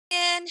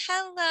Brian.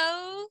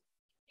 Hello.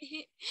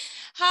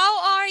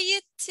 How are you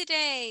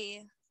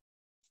today?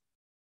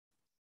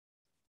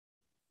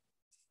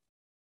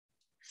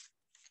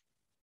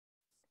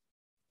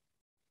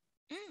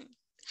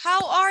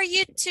 How are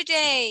you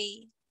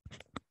today?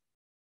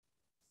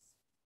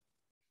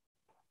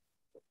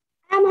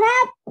 I'm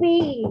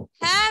happy.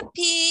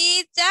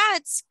 Happy.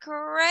 That's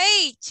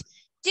great.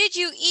 Did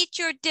you eat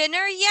your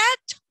dinner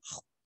yet?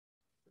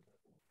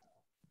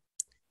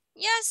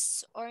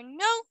 Yes or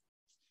no?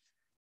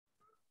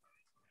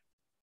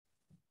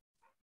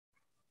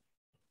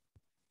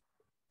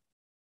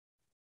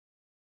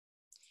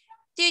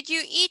 Did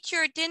you eat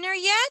your dinner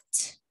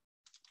yet?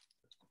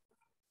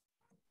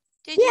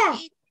 Did you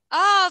eat?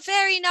 Oh,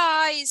 very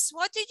nice.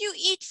 What did you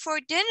eat for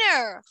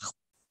dinner?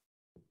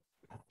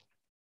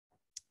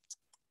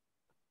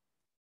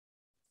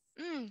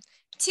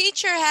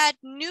 Teacher had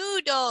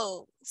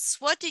noodles.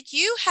 What did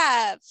you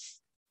have?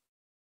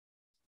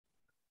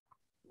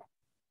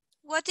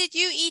 What did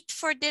you eat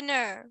for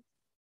dinner?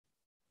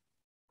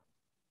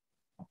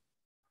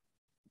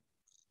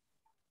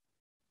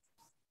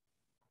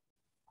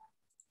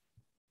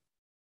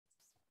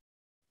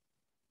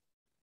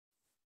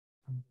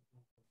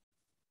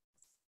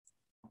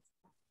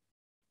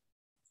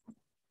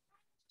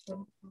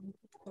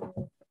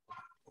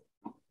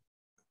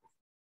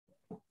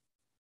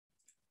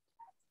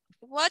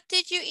 What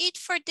did you eat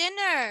for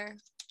dinner?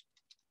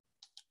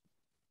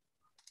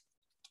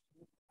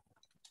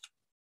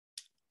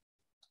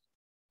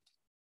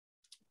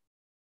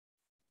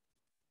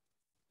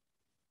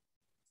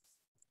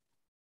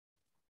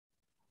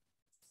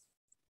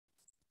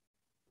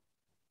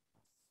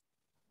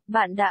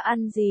 Bạn đã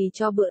ăn gì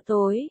cho bữa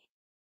tối?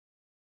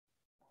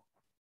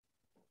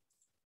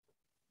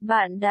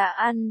 Bạn đã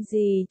ăn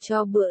gì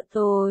cho bữa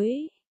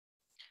tối?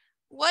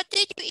 What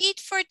did you eat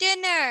for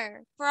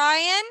dinner,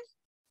 Brian?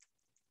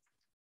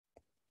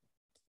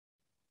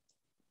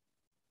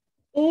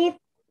 Eat.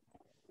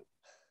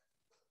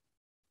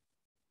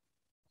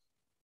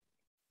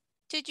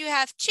 Did you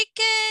have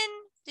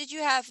chicken? Did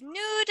you have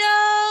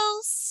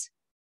noodles?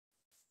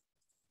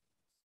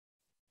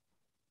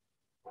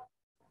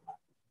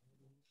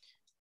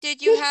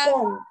 Did you have?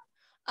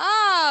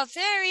 Ah,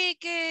 very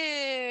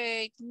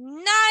good.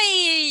 Nice.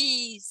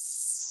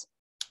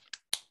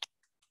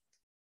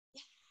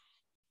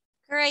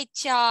 Great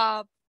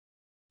job.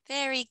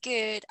 Very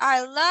good.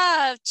 I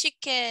love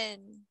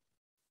chicken.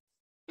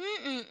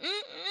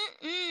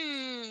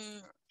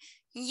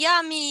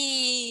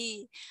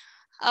 Yummy.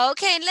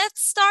 Okay,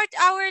 let's start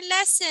our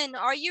lesson.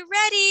 Are you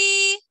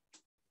ready?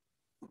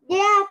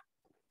 Yeah.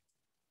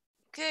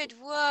 Good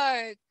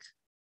work.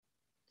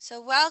 So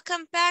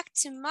welcome back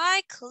to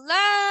my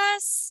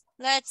class.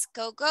 Let's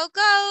go, go,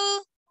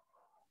 go.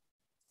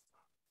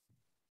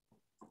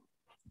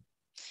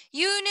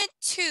 Unit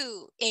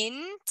 2,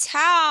 in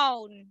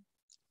town.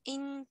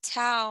 In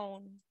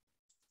town.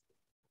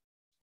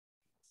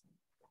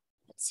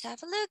 Let's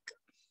have a look.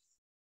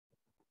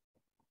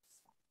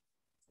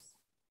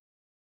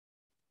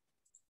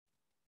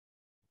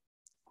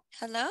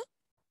 Hello?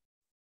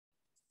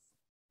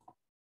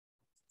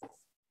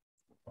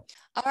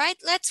 All right,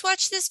 let's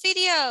watch this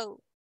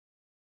video.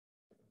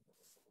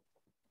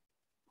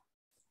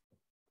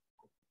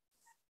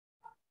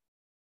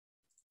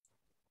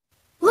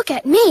 Look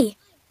at me.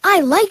 I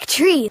like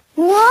trees.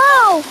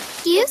 Whoa!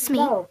 Excuse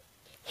me.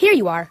 Here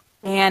you are,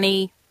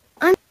 Annie.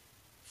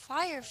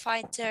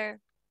 Firefighter.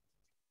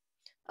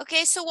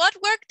 Okay, so what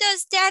work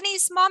does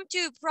Danny's mom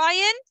do,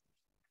 Brian?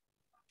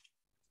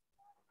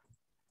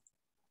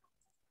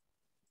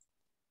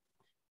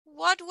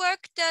 What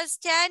work does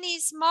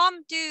Danny's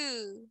mom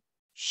do?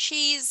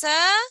 She's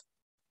a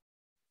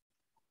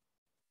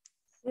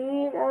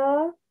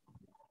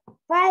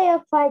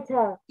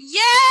Firefighter.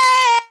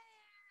 yes!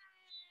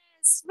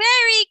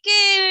 Very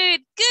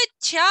good. Good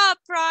job,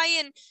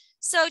 Brian.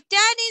 So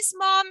Danny's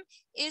mom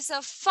is a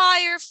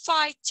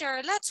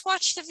firefighter. Let's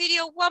watch the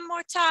video one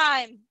more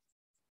time.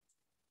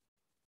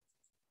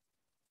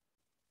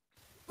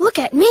 Look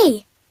at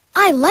me.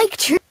 I like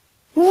trees.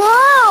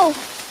 Whoa!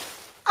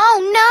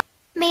 Oh no!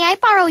 May I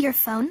borrow your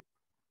phone?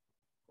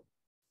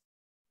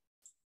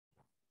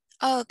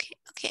 Okay.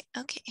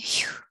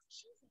 Phew.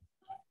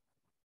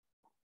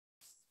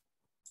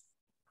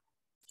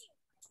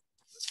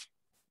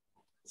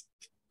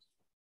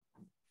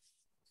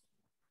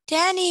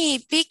 Danny,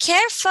 be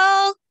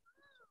careful.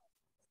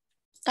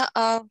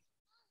 Uh-oh.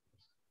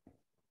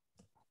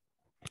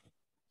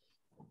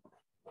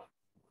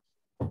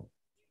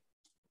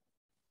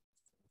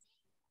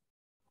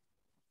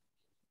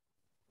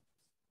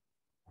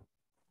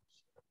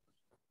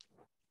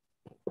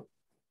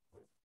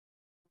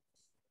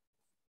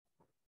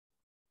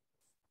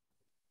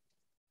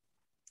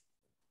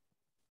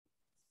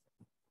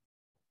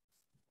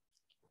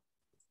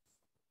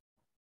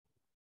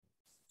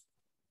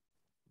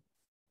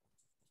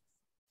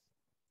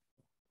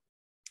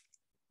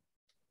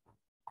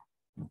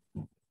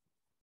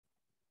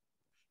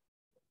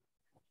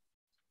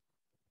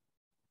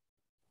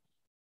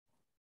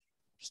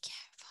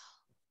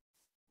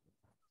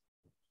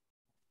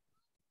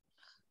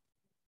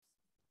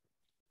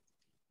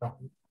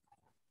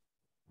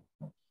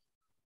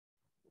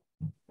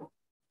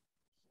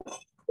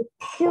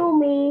 Kill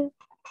me.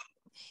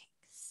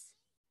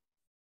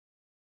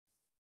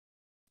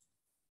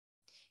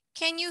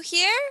 Can you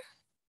hear?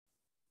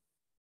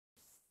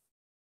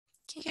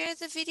 Can you hear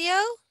the video?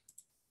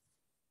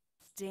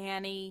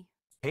 Danny.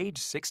 Page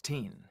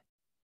 16,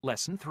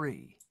 Lesson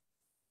 3.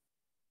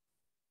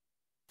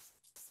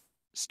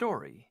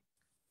 Story.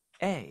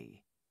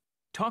 A.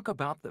 Talk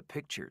about the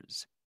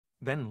pictures,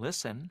 then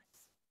listen.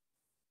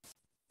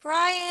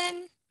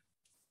 Brian.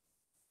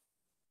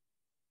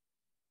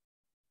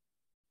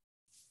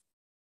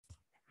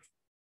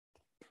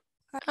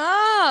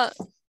 Oh,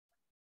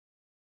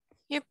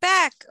 you're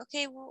back.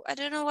 Okay, well, I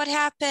don't know what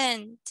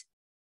happened.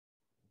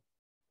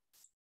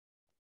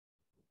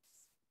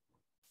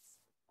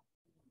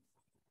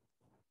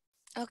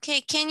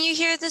 Okay, can you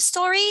hear the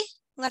story?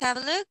 Let's have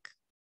a look.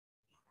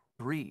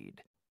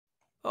 Read.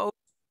 Oh.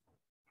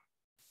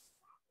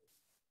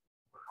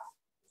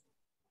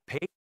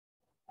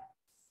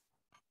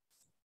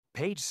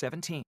 Page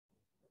 17.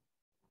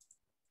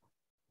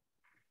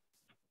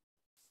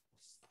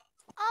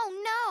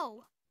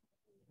 Oh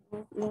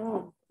no!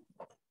 No.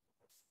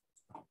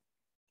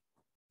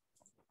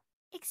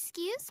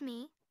 Excuse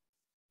me.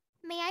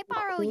 May I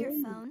borrow your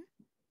phone?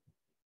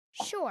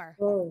 Sure.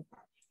 Go.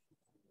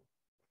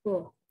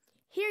 Go.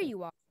 Here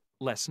you are.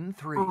 Lesson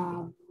 3.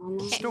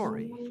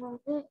 Story.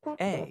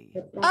 A.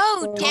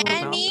 Oh, Talk about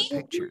Danny. the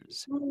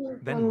pictures,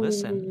 then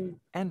listen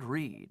and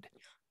read.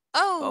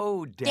 Oh,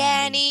 Oh, Danny.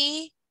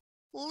 Danny.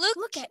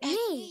 Look at at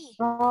me. me.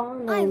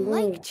 Oh, I no.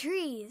 like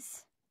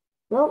trees.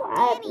 Look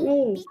at Danny,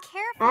 me. be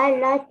careful. I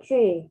like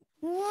tree.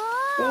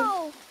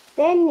 Whoa!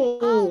 Danny,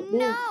 Oh, be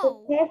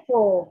no.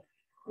 careful.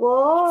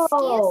 Whoa.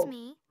 Excuse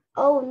me.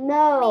 Oh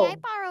no. May I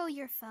borrow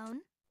your phone?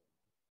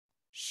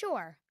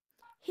 Sure.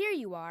 Here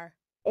you are.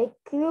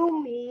 Excuse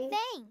me.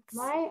 Thanks.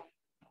 My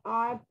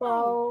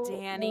eyebrow.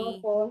 Danny.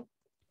 phone.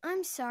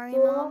 I'm sorry,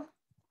 Sure. Mom.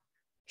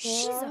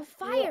 She's a You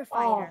firefighter.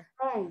 are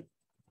fine.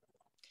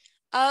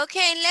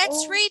 Okay,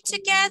 let's read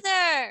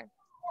together.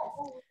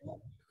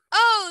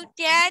 Oh,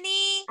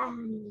 Danny.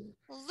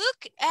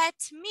 Look at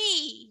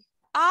me.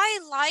 I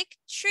like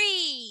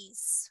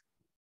trees.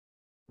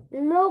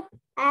 Look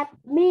at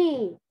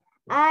me.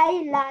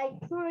 I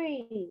like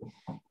trees.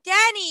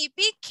 Danny,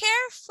 be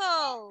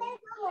careful.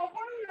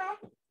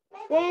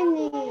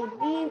 Danny,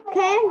 be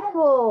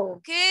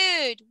careful.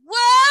 Good.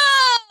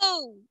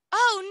 Whoa!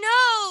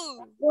 Oh,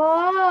 no.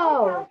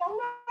 Whoa.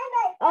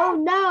 Oh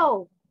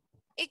no.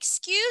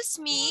 Excuse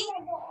me.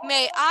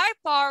 May I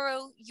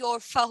borrow your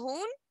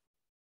phone?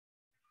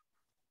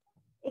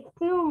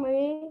 Excuse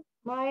me.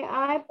 May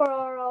I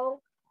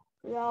borrow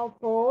your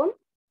phone?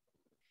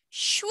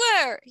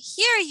 Sure.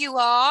 Here you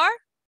are.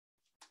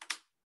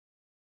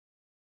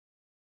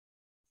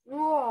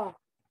 Sure.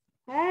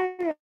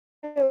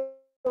 Hello.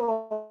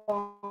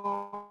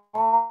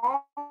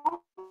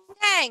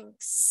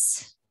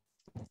 Thanks.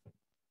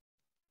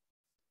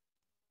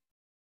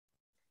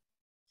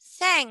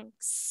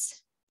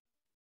 Thanks.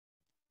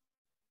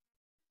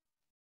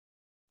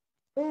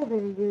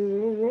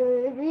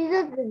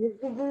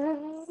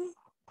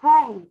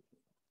 Thanks.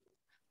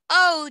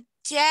 Oh,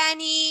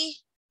 Danny.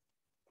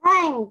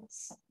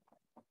 Thanks.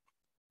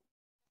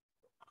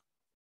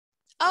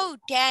 Oh,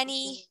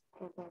 Danny.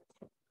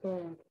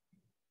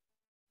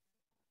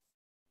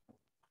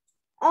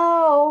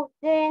 Oh,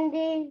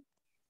 Dandy.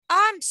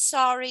 I'm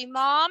sorry,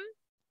 Mom.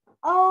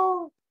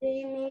 Oh,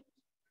 Danny.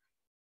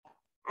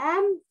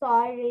 I'm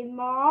sorry,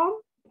 Mom.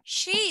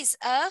 She's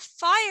a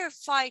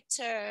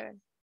firefighter.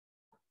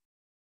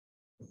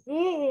 She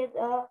is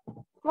a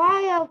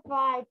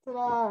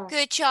firefighter.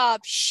 Good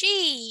job.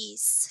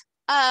 She's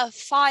a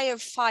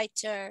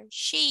firefighter.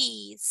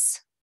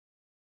 She's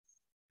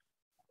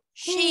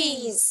a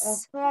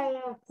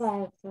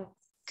firefighter.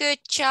 Good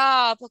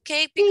job.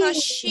 Okay,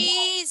 because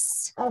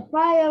she's A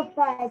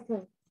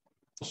firefighter.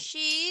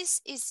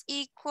 she's is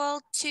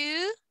equal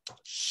to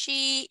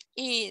she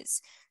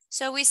is.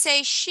 So we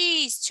say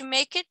she's to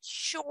make it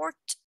short.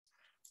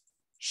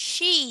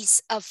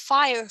 She's a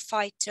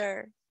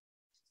firefighter.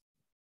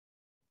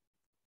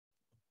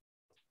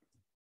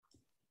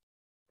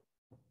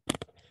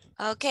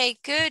 Okay,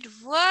 good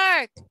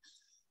work.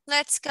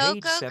 Let's go,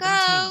 Page go, 17.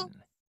 go.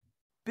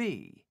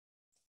 B.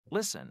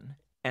 Listen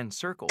and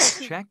circle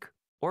check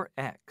or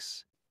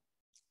X.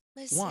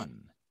 Listen.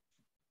 1,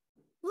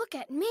 Look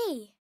at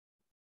me.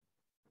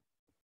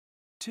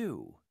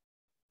 2,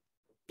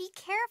 Be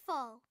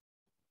careful.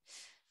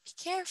 Be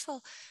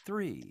careful.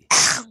 3,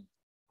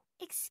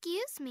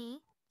 Excuse me.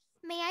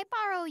 May I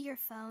borrow your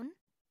phone?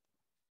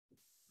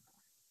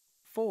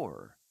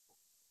 4,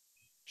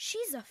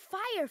 She's a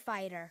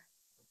firefighter.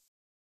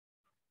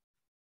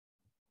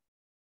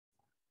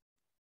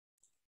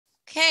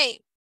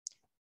 Okay.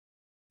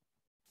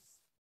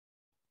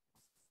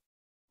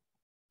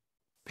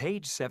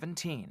 Page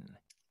 17.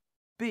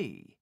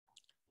 B.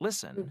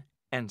 Listen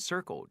and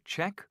circle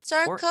check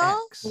Circle, or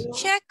X.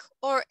 check,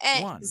 or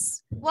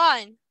X.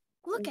 1.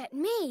 Look at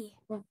me.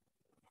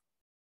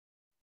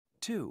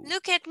 2,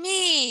 Look at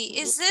me.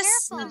 Is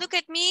this careful. look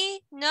at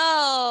me?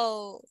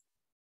 No.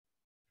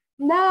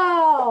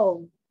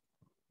 No.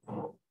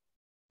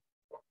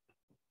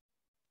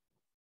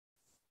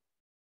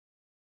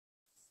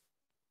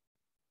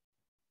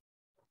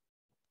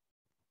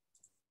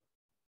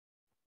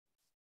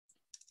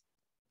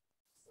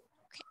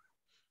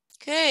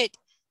 Good.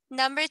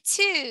 Number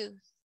 2.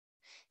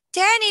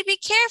 Danny, be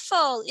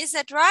careful. Is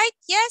that right?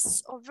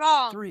 Yes or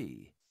wrong?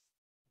 3,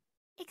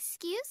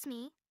 Excuse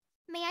me.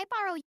 May I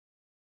borrow?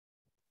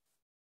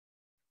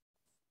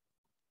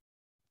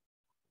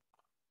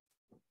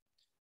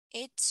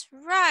 It's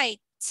right.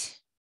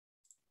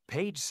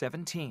 page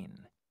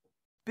 17.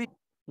 Big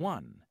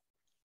 1,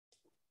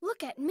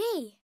 Look at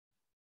me.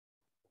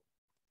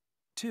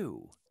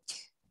 2,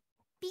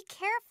 Be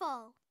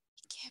careful.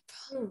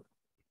 Careful.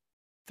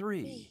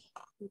 3,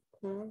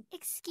 Okay.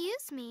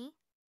 Excuse me.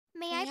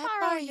 May May I I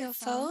borrow your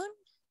phone?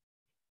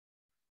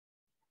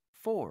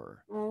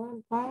 4,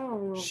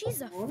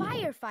 She's a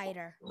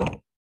firefighter.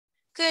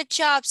 Good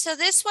job. So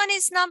this one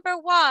is number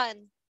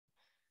 1.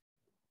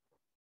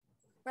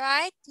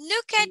 Right?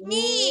 Look at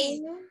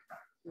me.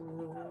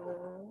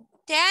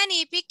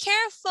 Danny, be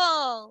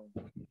careful.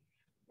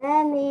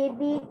 Danny,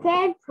 be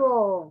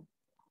careful.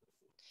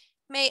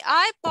 May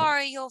I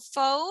borrow your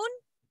phone?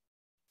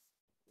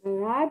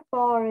 May I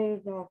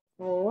borrow your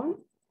phone?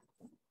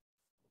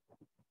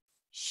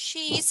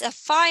 She's a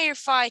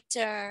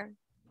firefighter.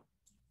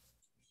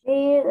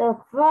 She's a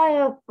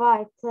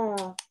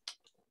firefighter.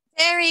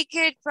 Very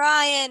good,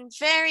 Brian.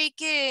 Very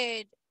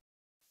good.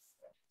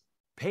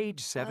 page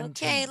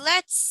 17. Okay,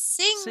 let's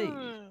sing. C.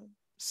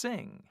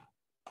 Sing.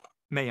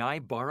 May I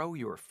borrow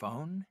your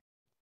phone?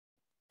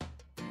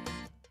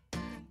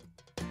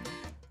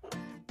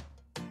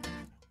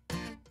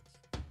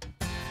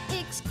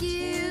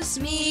 Excuse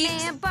me,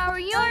 May I borrow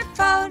your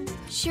phone?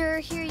 Sure,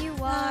 here you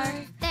are.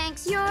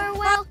 Thanks, you're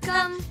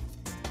welcome.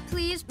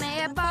 Please,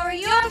 may I borrow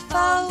your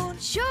phone?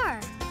 Sure.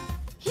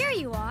 Here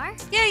you are.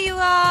 Here you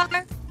are.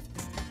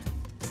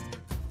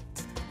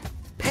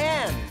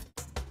 Pen.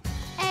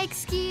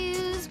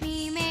 Excuse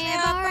me, may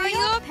I borrow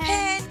your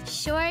pen?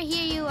 Sure,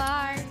 here you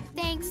are.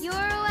 Thanks, you're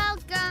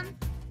welcome.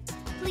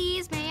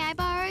 Please, may I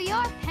borrow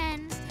your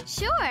pen?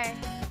 Sure.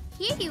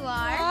 Here you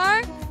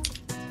are.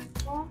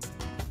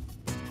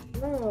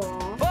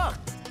 Book.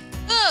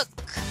 Book.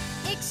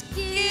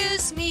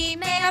 Excuse me,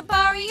 may I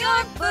borrow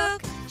your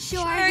book?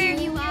 Sure, here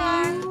you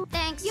are.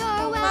 Thanks,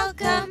 you're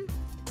welcome.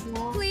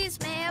 Please,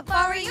 may I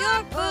borrow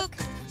your book?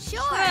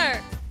 Sure.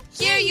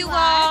 Here you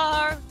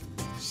are.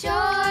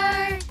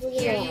 Sure.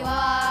 Here you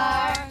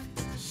are.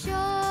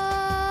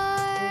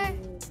 Sure.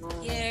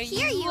 Here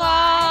Here you you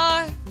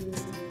are.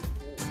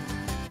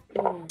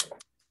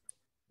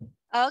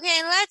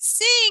 Okay, let's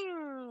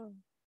sing.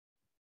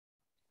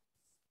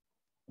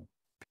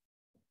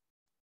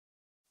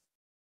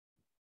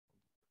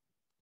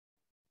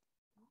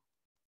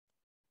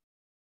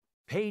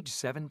 Page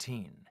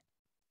 17.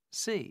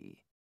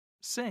 C.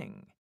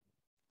 Sing.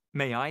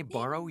 May I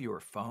borrow your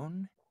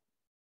phone?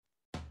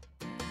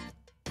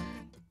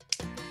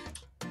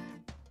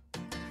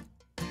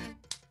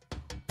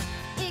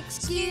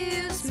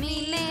 Excuse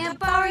me, may I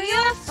Borrow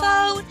your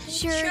phone.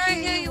 Sure,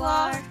 here you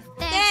are. Thanks,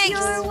 Thanks.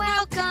 you're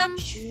welcome.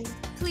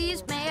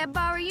 Please, may I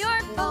borrow your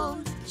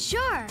phone?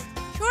 Sure.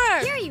 Sure.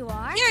 Here you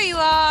are. Here you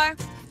are.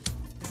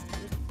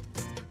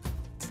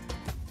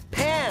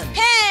 Pen.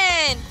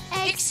 Pen.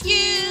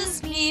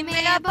 Excuse me,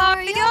 may I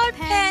borrow your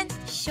pen?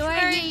 Sure,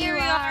 here you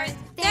are.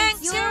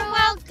 Thanks, you're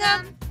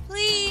welcome.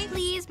 Please,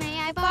 Please, may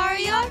I borrow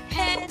your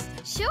pen?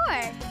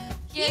 Sure.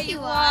 Here you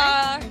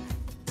are.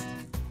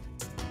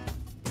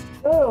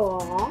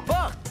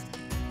 Book.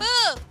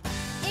 Book.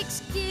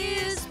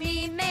 Excuse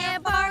me, may I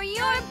borrow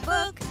your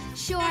book?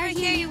 Sure,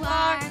 Here you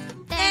are.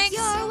 Thanks,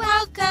 you're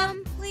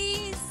welcome.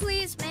 Please,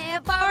 Please, may I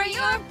borrow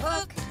your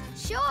book?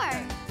 Sure.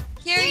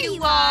 Here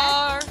you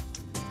are.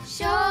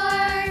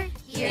 Sure.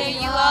 Here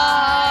you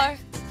are.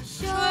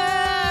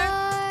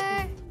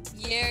 Sure.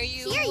 Here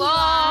you Here you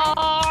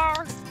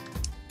are.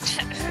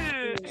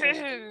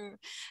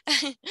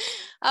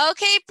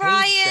 Okay,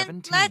 Brian,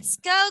 17. let's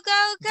go,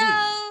 go, D.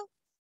 go.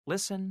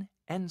 Listen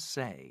and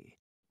say.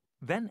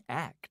 Then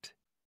act.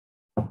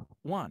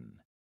 1,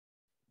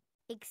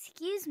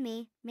 Excuse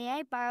me, may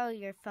I borrow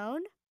your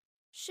phone?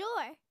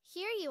 Sure.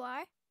 Here you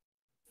are.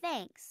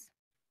 Thanks.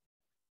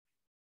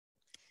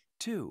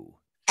 2,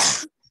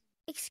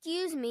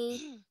 Excuse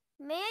me,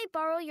 may I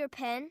borrow your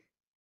pen?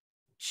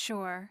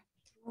 Sure.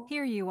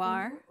 Here you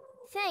are.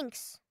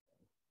 Thanks.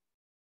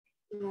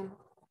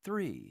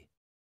 3,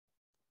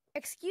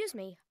 Excuse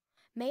me,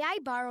 may I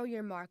borrow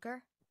your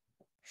marker?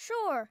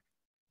 Sure.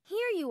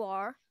 Here you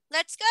are.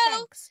 Let's go.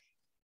 Thanks.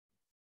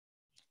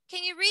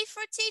 Can you read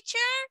for teacher?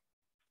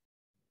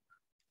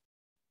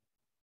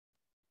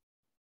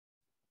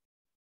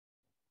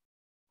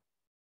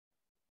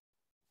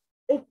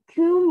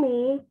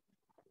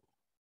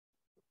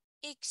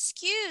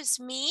 Excuse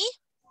me.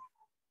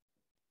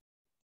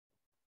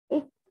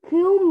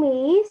 Excuse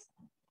me.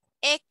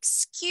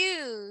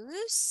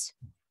 Excuse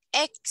me.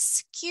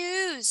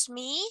 Excuse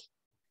me.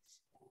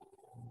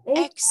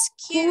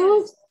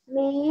 Excuse.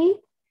 me.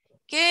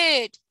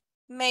 Good.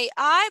 May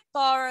I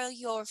borrow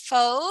your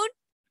phone?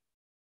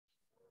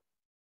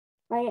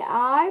 May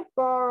I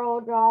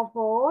borrow your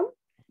phone?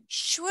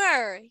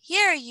 Sure.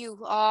 Here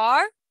you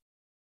are.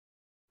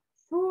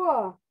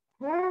 Sure.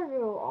 Here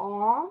you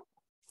are.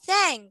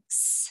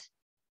 Thanks.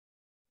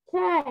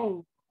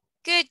 Thanks.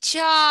 Good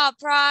job,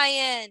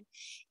 Brian.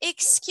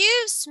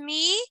 Excuse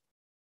me.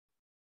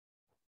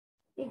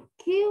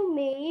 Excuse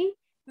me.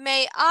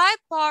 May I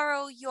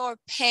borrow your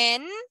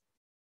pen?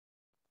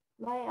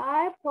 May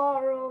I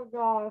borrow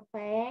your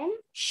pen?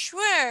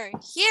 Sure.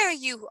 Here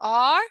you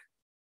are.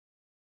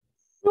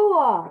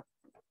 Sure.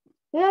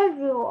 Here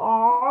you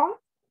are.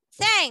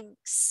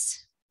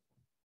 Thanks.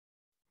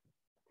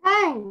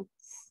 Thanks.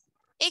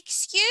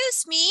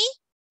 Excuse me.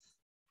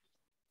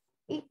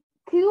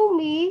 Excuse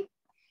me.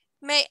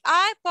 May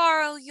I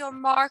borrow your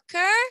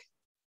marker?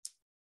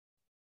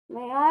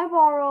 May I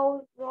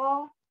borrow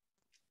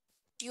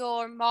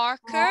Your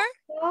marker?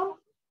 your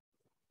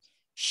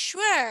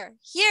Sure.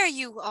 Here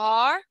you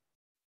are.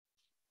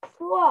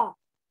 Sure.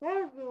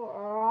 Here you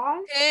are.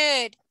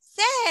 Good.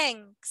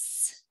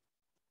 Thanks.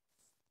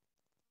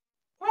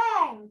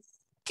 Thanks.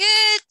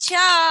 Good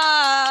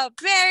job.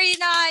 Very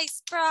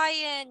nice,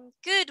 Brian.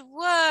 Good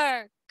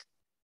work.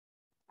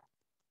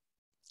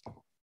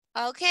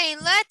 Okay,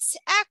 let's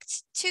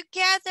act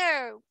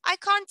together. I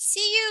can't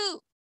see you.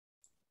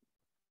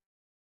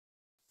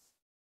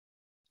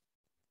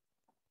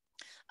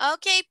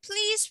 Okay,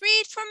 please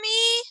read for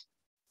me.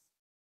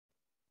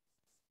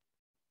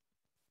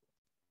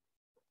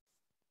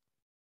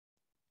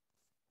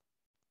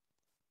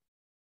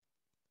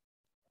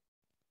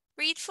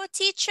 Read for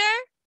teacher.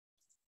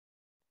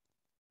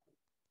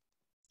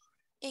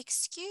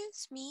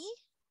 Excuse me.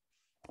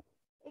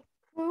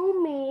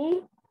 Excuse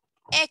me.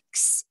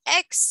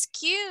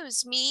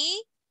 Excuse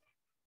me.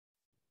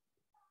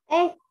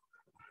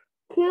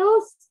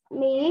 Excuse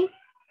me.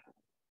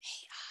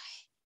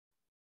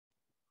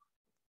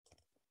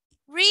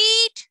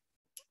 Read.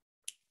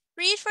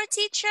 Read for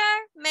teacher.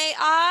 May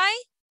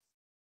I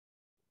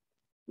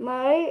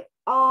May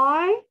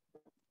I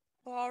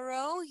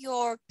borrow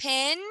your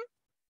pen?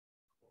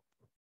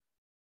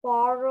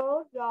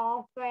 borrow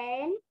your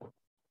pen?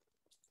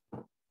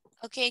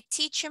 Okay,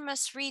 teacher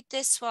must read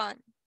this one.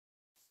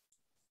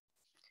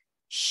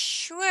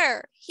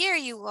 Sure, here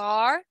you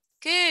are.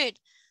 Good.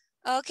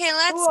 Okay,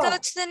 let's go Sure.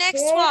 to the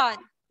next Here one.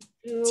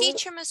 you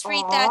Teacher must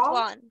read that are.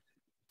 one.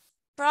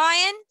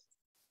 Brian,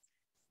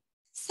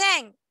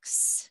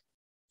 thanks.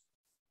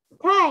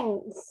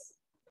 Thanks.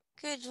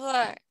 Good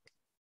work.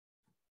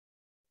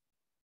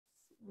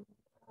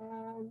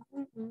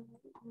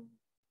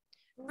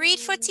 Read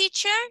for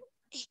teacher.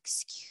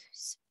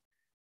 Excuse.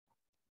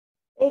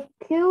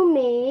 Excuse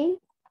me.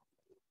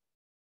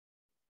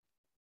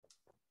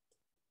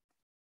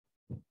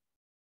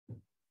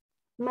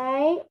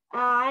 May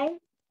I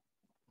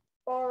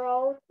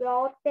borrow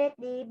your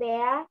teddy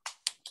bear?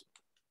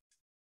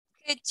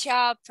 Good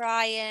job,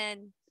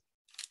 Brian.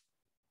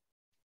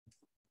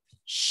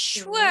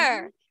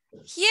 Sure.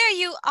 Here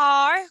you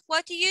are.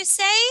 What do you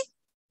say?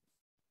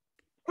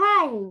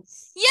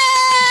 Thanks.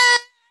 Yeah!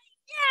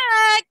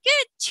 Yeah!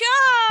 Good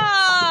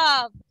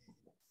job!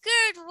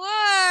 Good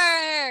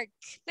work!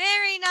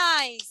 Very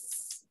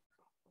nice.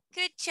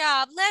 Good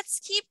job. Let's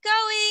keep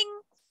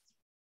going.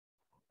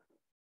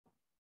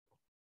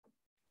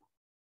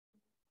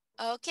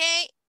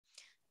 Okay.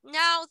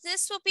 Now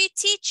this will be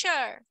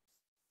teacher.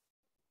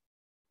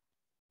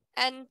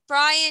 And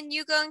Brian,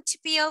 you're going to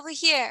be over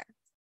here.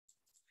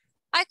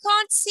 I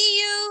can't see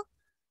you.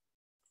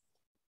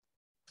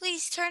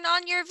 Please turn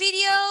on your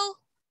video.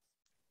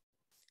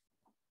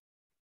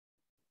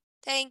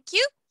 Thank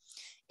you.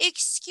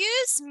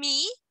 Excuse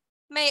me,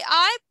 may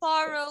I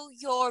borrow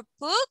your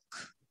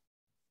book?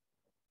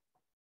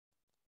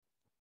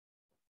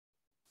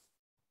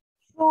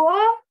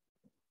 Sure.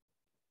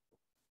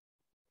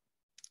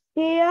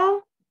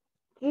 Here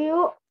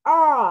you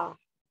are.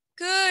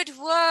 Good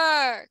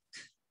work.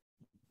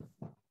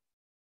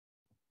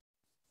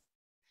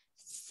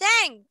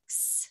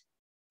 Thanks.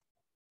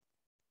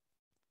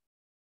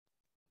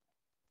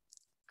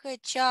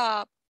 Good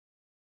job.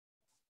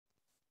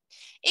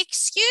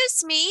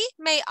 Excuse me,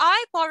 may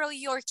I borrow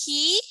your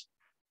key?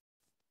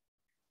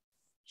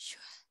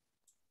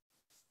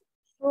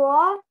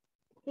 Sure.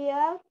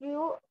 Here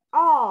you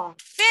are.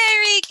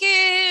 Very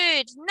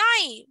good.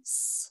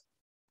 Nice.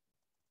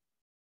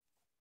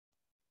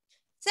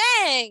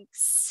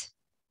 Thanks.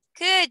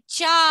 Good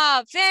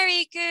job.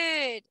 Very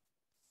good.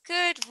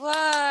 Good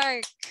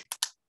work.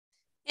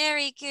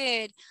 Very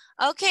good.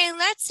 Okay,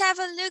 let's have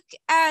a look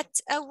at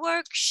a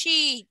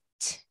worksheet.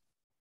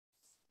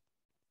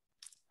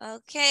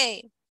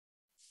 Okay.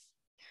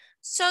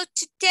 So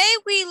today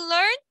we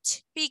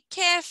learned be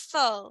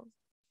careful,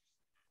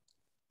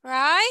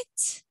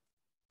 right?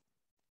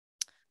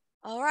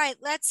 All right,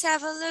 let's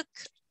have a look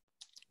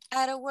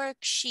at a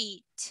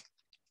worksheet.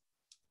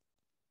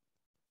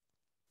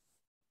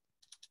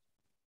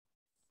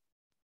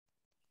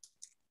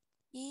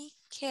 Be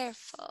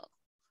careful.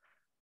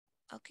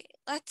 Okay,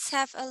 let's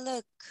have a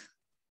look.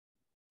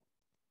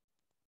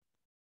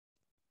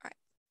 All right,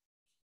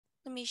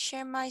 let me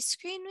share my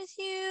screen with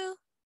you.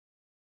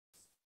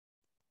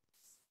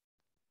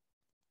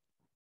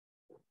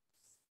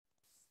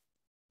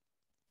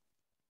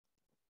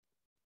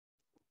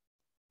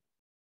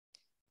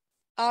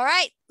 All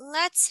right,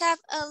 let's have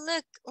a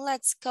look.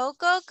 Let's go,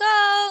 go,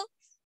 go.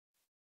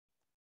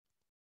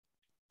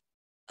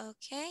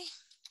 Okay.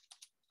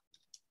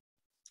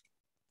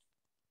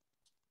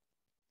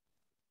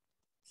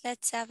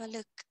 Let's have a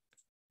look.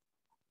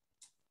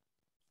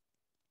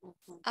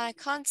 I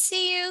can't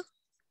see you.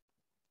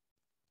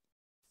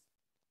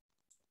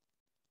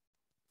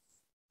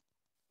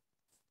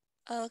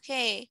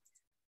 Okay.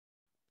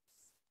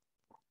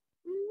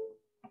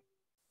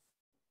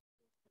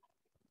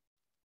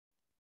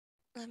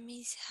 Let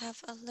me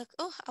have a look.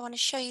 Oh, I want to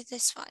show you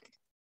this one.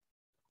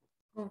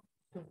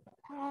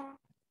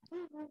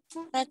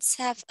 Let's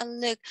have a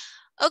look.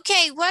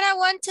 Okay, what I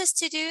want us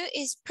to do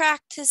is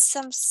practice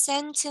some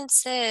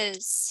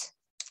sentences.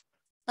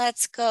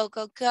 Let's go,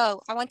 go,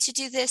 go. I want to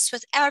do this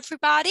with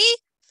everybody.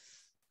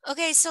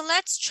 Okay, so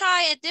let's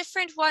try a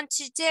different one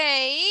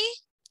today.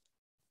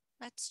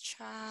 Let's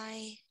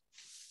try.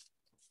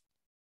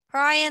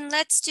 Brian,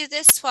 let's do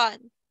this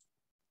one.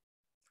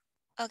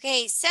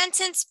 Okay,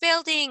 sentence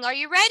building. Are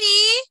you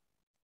ready?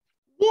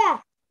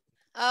 Yeah.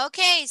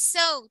 Okay,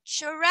 so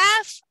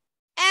giraffe,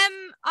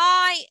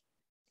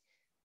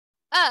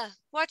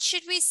 what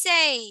should we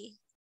say?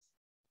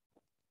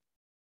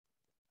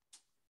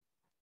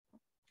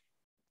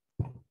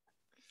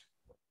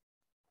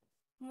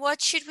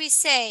 What should we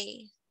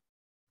say?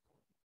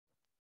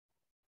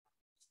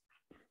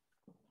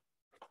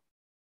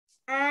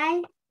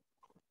 I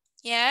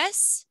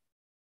Yes.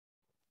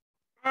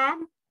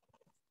 am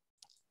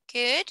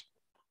Good.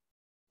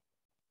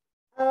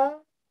 a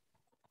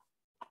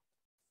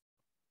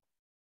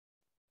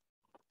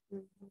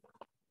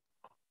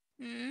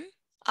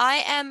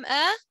I am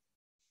a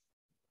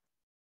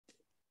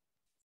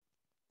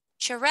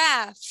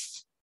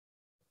giraffe.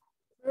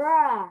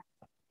 giraffe.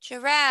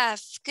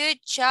 Giraffe. Good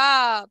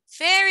job.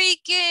 Very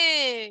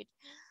good.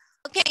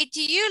 Okay,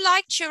 do you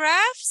like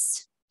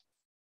giraffes?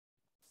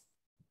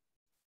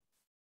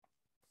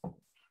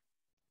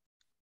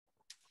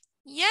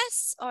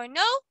 Yes or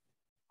no?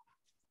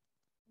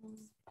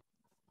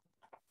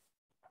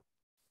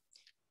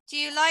 Do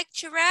you like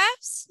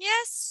giraffes?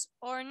 Yes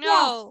or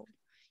no?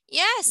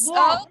 Yes.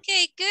 Yeah.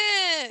 Okay,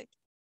 good.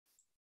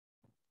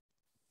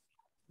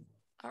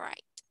 All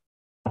right.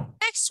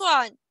 Next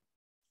one.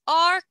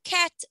 Are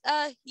cat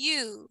a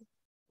you?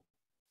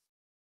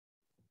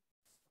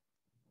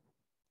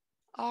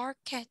 Are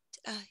cat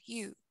a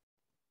you?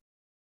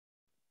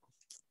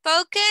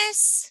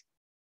 Focus.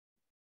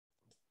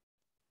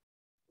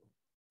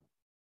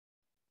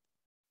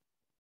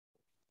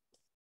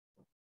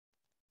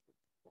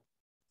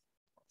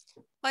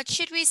 What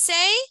should we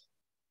say?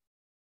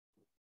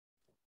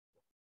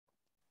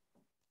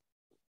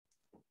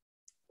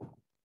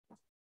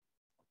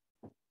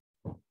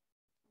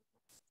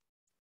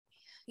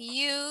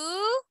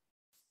 You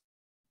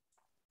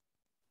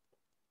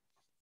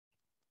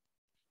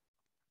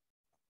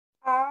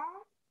Are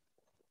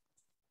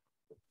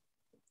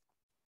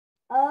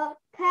a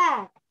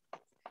cat.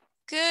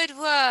 Good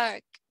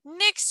work.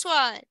 Next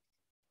one.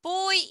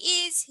 Boy,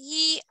 is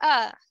he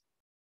a?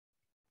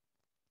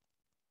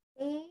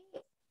 He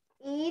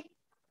is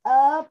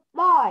a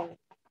boy.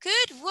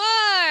 Good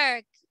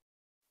work.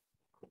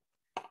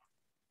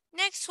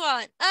 Next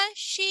one. A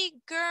she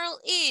girl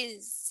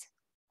is.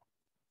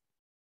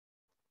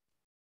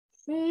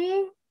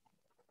 She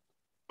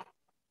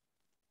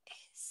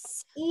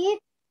is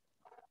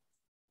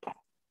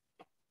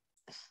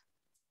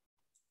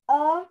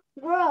a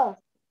girl.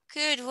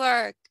 Good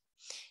work.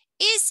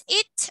 Is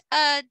it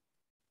a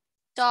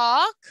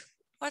dog?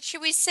 What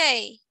should we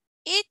say?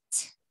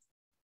 It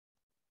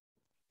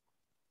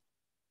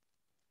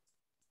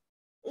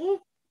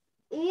It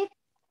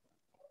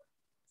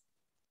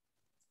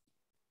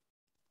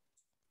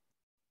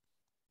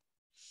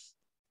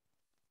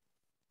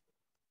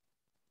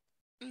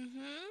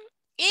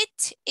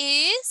It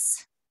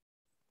is.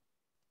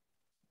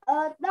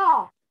 a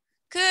dog.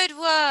 Good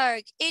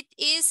work. It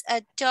is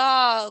a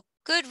dog.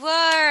 Good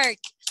work.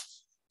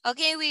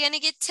 Okay, we're gonna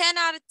get 10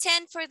 out of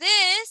 10 for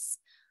this.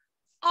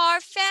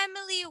 Our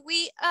family,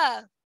 we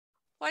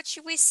what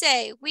should we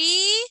say?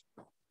 We,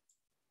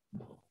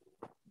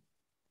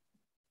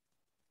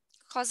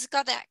 because it's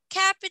got that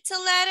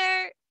capital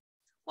letter.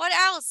 What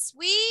else?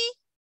 We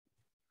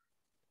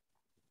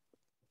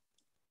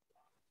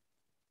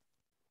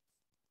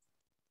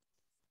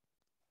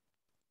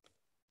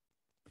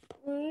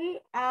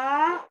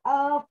are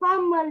a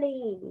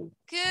family.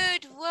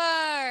 Good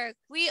work.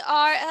 We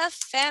are a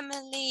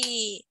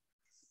family.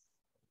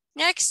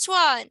 Next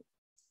one.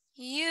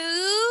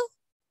 You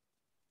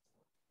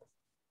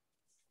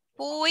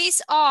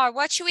boys are.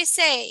 What should we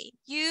say?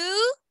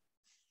 You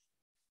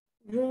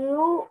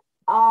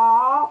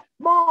are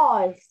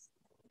boys.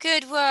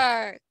 Good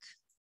work.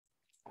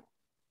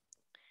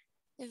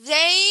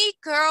 They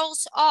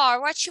girls are.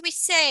 What should we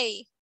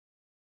say?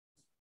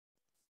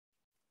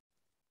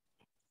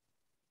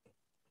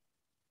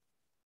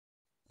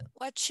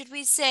 What should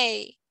we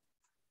say?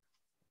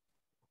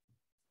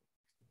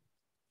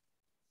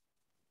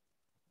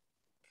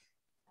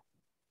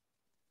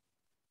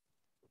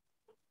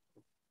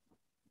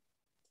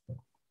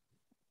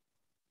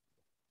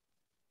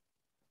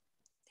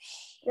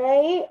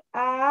 They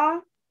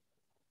are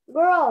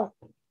girls.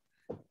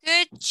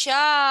 Good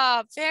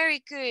job. Very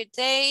good.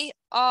 They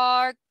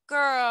are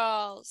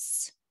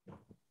girls.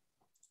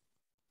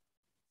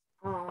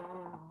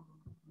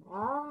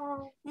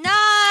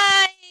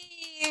 Nice.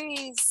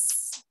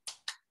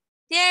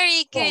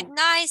 Very good.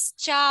 Nice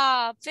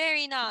job.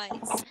 Very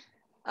nice.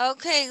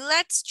 Okay,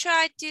 let's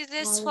try to do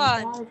this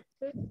one.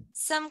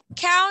 Some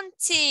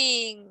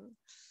counting.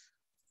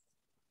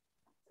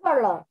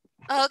 Color.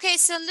 Okay,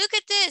 so look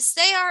at this.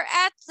 They are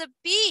at the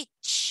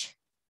beach.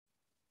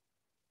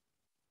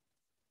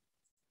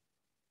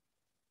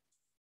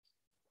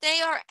 They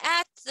are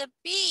at the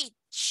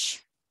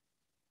beach.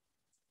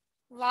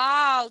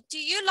 Wow. Do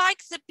you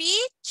like the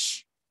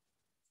beach?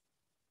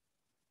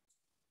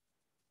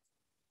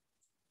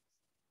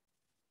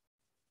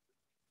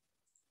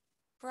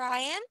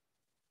 Brian?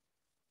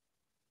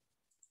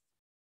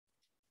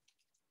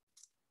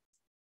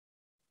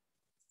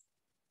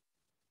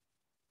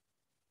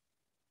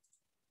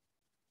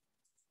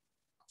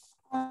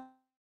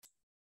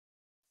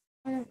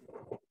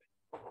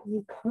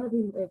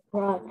 Recording a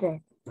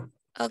project.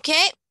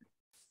 Okay.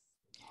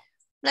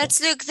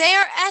 Let's look. They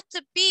are at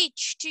the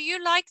beach. Do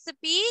you like the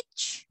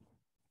beach?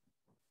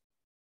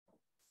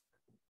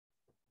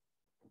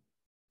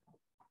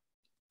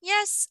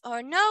 Yes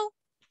or no?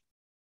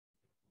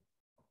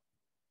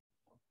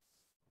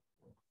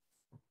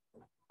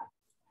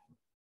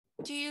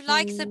 Do you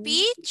like the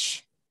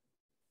beach?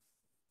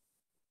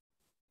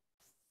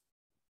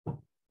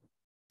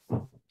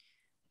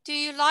 Do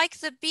you like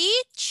the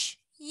beach?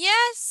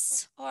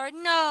 Yes or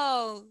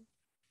no?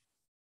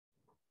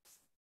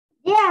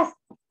 Yes.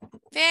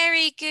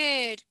 Very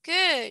good.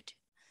 Good.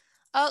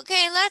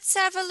 Okay, let's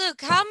have a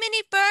look. How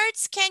many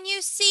birds can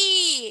you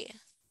see?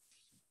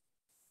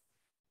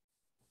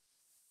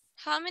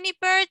 How many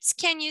birds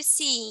can you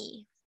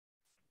see?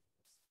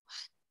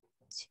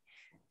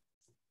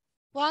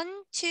 1,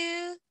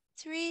 2,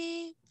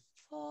 3,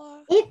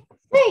 4. It's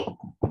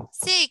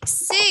 6. 6.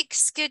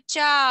 6. Good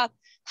job.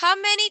 How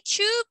many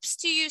tubes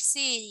do you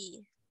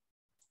see?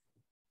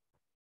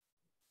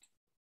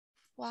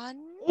 1,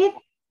 It's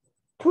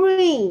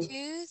 3.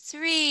 2,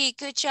 3.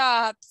 Good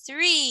job.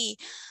 3.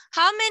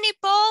 How many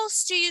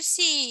balls do you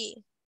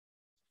see?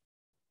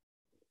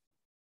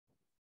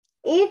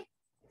 It's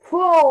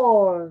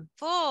 4.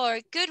 4.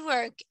 Good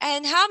work.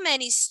 And how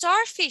many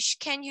starfish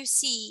can you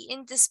see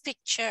in this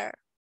picture?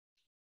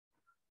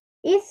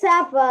 It's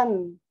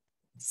 7.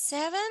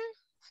 7. 1, 2,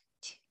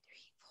 3,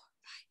 4,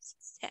 5,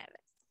 6, 7.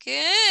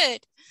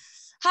 Good.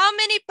 How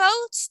many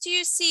boats do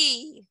you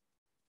see?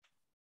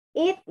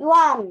 It's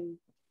 1.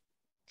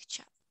 Good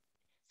job.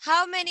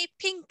 How many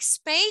pink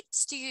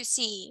spades do you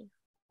see?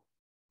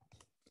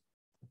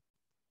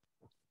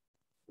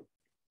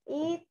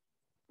 It's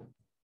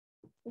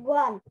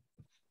 1.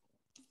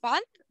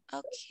 1.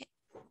 Okay.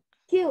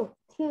 2.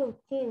 2.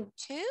 2.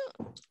 2.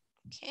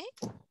 Okay.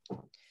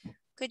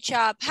 Good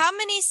job. How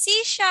many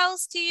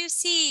seashells do you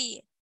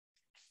see?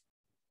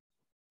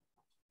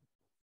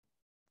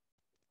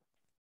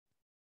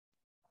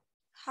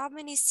 How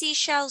many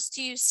seashells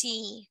do you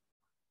see?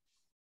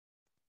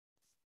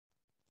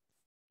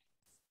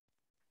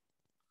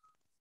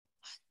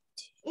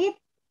 It's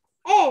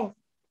 8.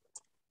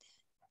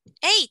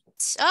 8.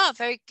 Oh,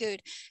 very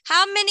good.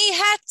 How many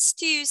hats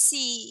do you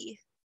see?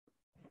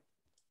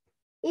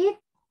 It's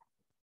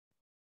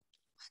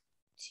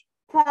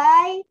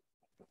 5.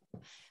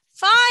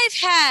 5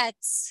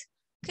 hats.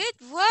 Good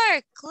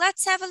work.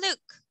 Let's have a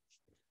look.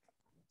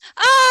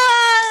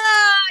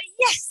 Ah,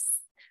 yes.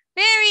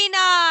 Very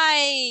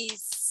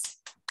nice.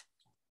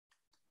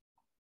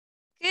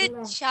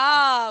 Good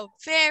job.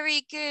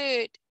 Very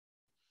good.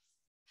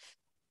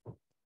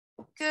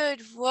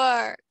 Good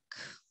work.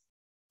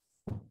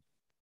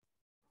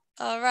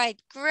 All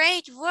right.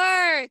 Great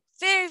work.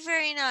 Very,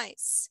 very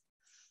nice.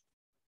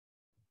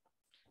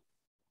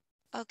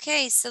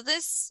 Okay, so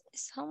this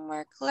is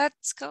homework.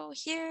 Let's go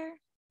here.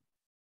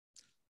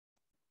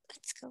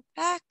 Let's go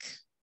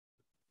back.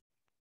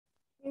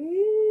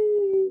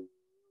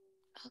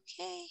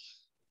 Okay.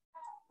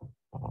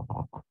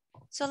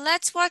 So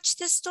let's watch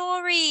the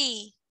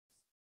story.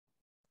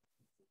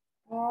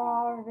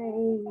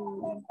 Sorry.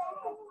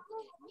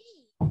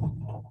 I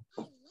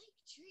like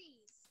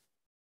trees.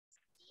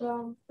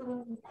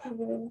 Something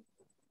to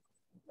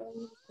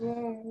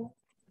do.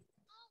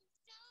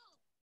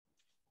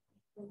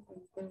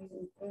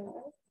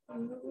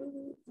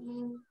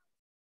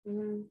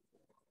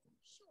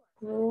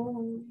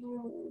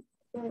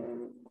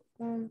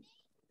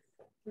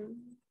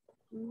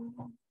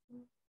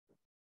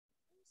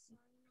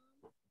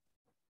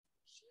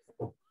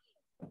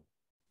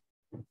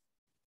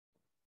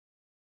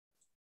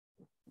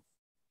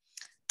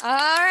 All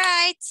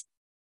right.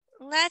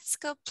 Let's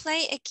go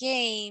play a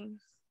game.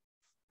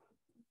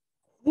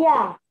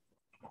 Yeah.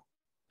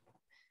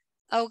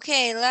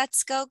 Okay,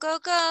 let's go, go,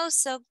 go.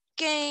 So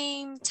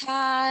game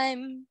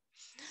time.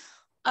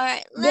 All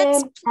right,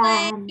 let's Game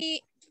play. time.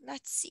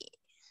 Let's see.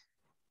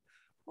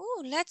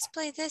 Ooh, let's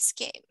play this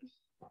game.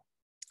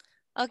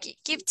 Okay,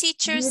 give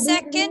teacher a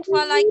second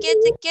while I get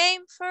the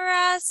game for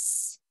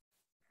us.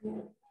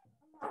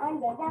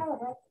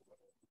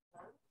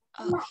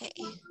 Okay.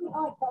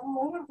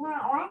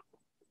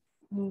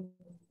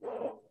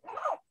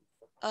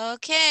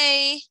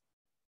 Okay.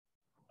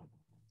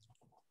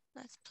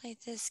 Let's play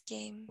this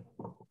game.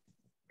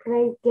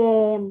 Play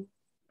game.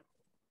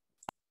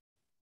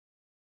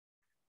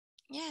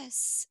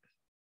 Yes.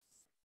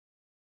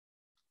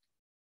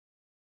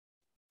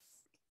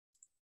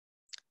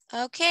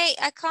 Okay,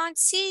 I can't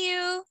see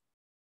you.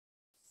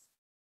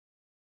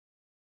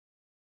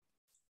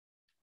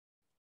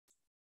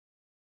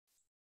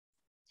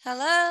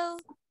 Hello?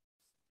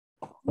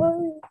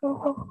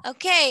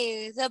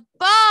 Okay, the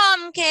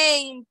bomb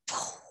came.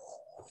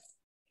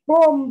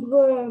 Boom,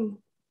 boom,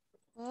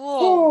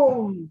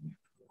 Whoa. boom.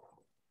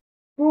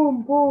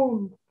 Boom,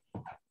 boom.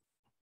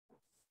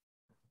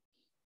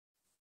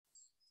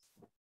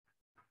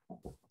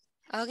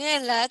 Okay,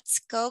 let's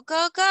go,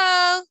 go,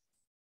 go.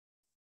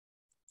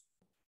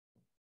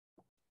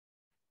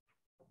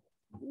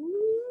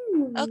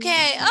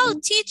 Okay, oh,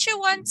 teacher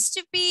wants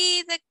to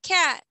be the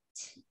cat.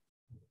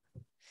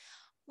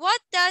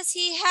 What does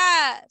he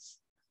have?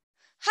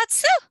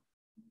 Hatsu!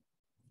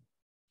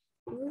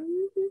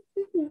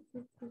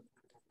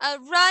 A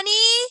runny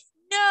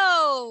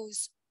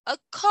nose, a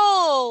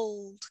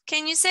cold.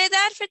 Can you say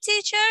that for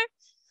teacher?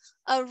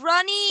 A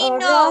runny A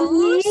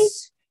runny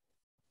nose,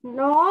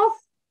 nose,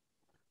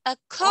 a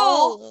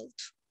cold,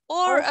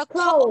 or a a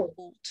cold.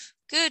 cold.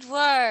 Good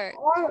work.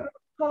 Or a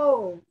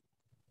cold.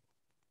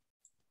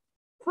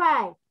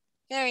 5.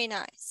 Very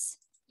nice.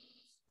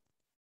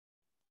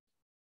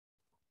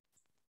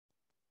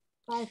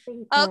 5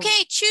 fingers.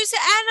 Okay, choose an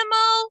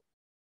animal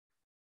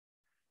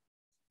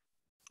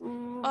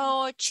Mm,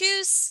 or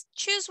choose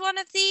one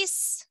of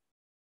these.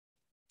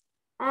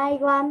 I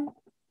want.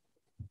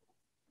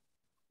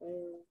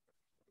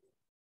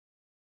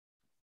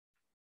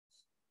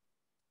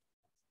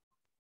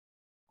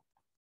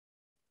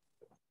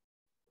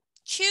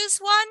 Choose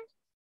one.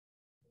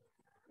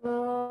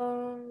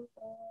 Um,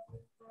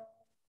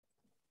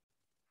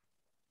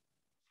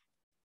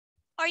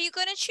 Are you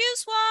going to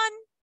choose one?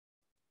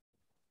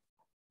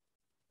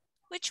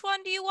 Which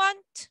one do you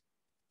want?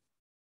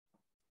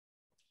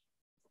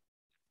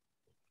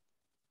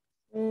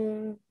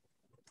 mm,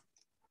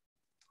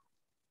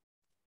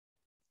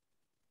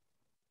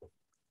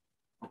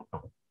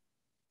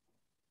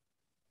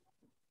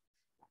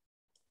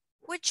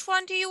 Which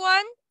one do you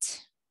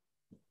want?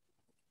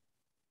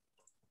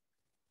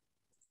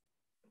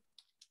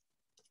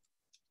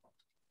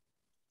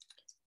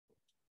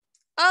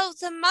 Oh,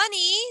 the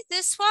money,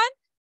 this one?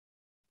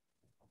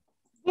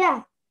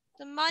 yeah.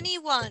 The money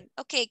one.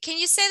 Okay, can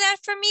you say that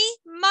for me?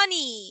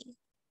 Money.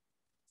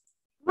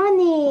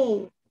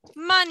 Money.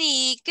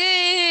 Money,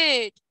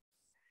 good.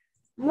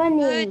 Money.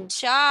 Good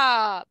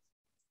job.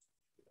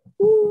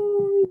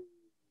 Ooh,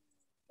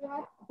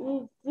 what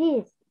is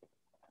this?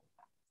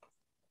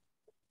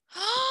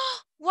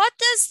 What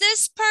does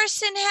this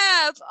person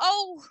have?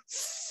 Oh,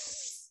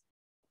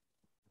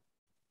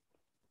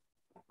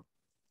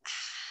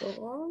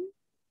 Oh,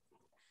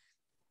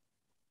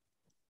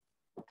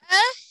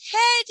 a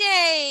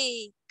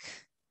headache.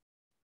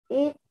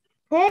 it's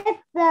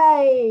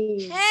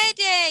headache.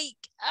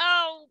 Headache.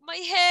 Oh, my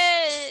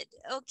head.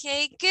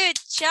 Okay, good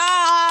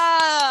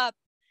job.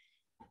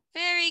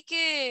 Very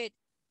good.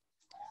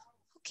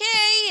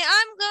 Okay,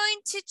 I'm going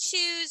to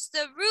choose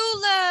the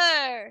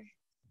ruler.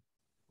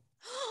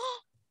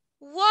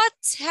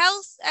 What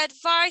health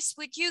advice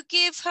would you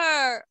give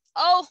her?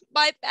 Oh,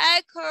 my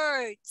back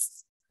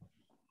hurts.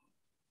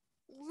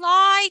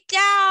 Lie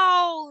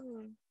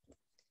down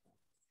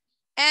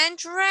and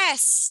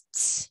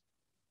rest.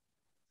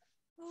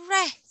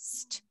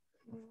 Rest.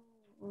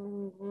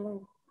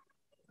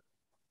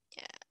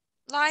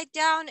 Lie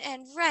down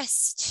and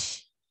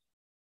rest.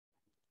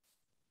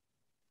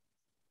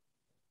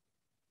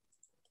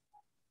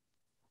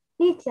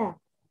 Teacher.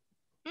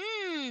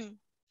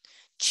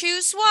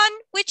 Choose one.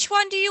 Which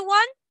one do you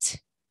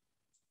want?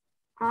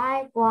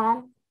 I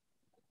want.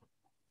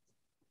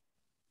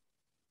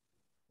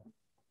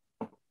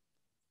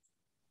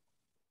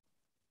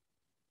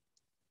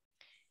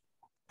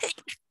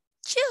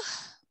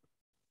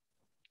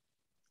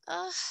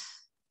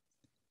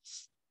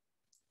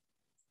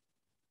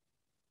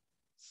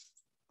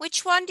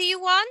 Which one do you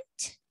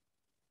want?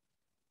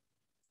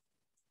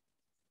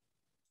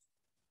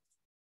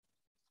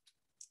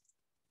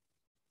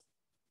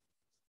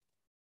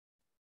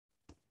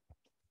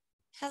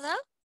 Hello?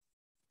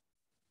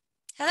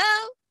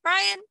 Hello,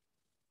 Brian?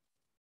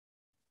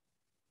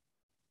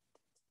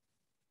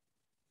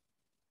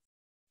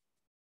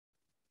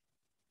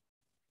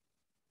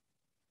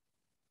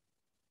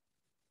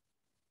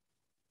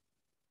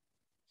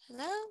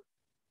 Hello?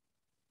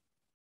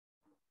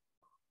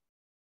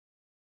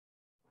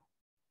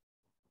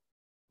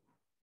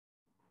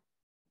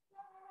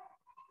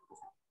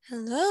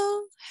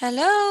 Hello?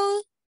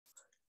 Hello?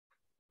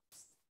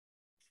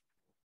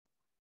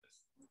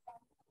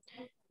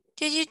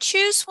 Did you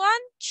choose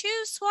one?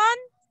 Choose one?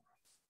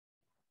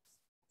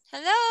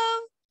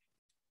 Hello?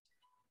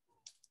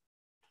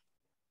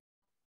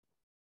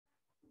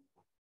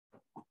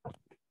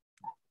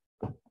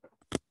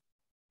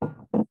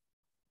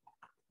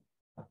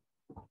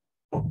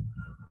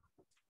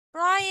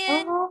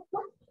 Brian,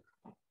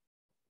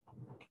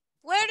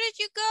 where did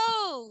you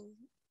go?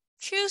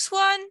 Choose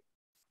one.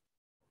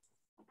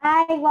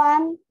 I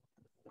want.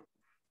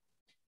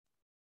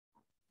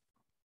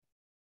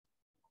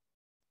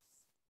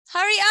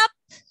 Hurry up,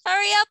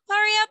 hurry up,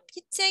 hurry up.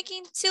 You're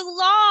taking too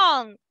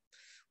long.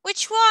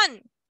 Which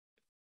one?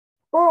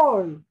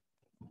 Ball.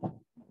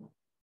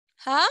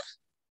 Huh?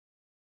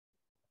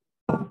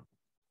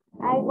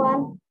 I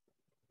want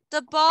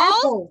The ball?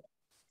 apple.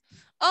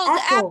 Oh,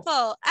 Apple. the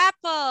apple.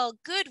 Apple.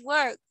 Good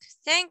work.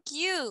 Thank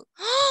you.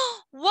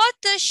 What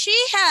does she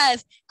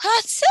have?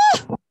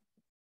 Hatsu!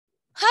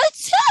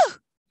 Hatsu!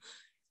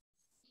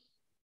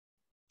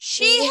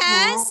 She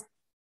has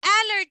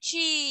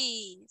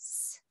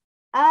allergies.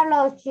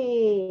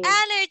 Allergy.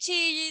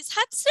 Allergies.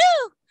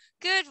 Hatsu!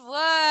 Good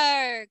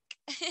work.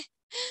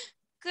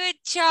 Good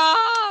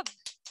job.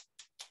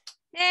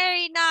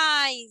 Very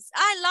nice.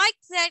 I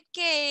liked that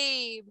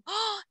game.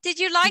 Did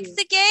you like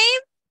the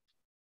game?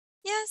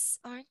 Yes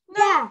or no?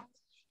 Yeah.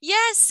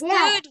 Yes,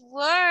 Yeah. good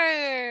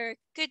work.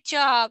 Good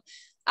job.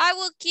 I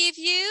will give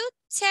you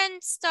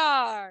 10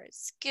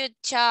 stars. Good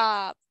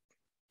job.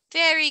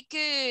 Very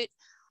good.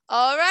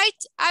 All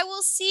right. I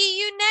will see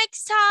you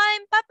next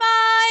time.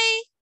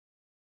 Bye-bye.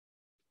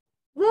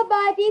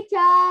 Goodbye,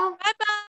 teacher. Bye-bye.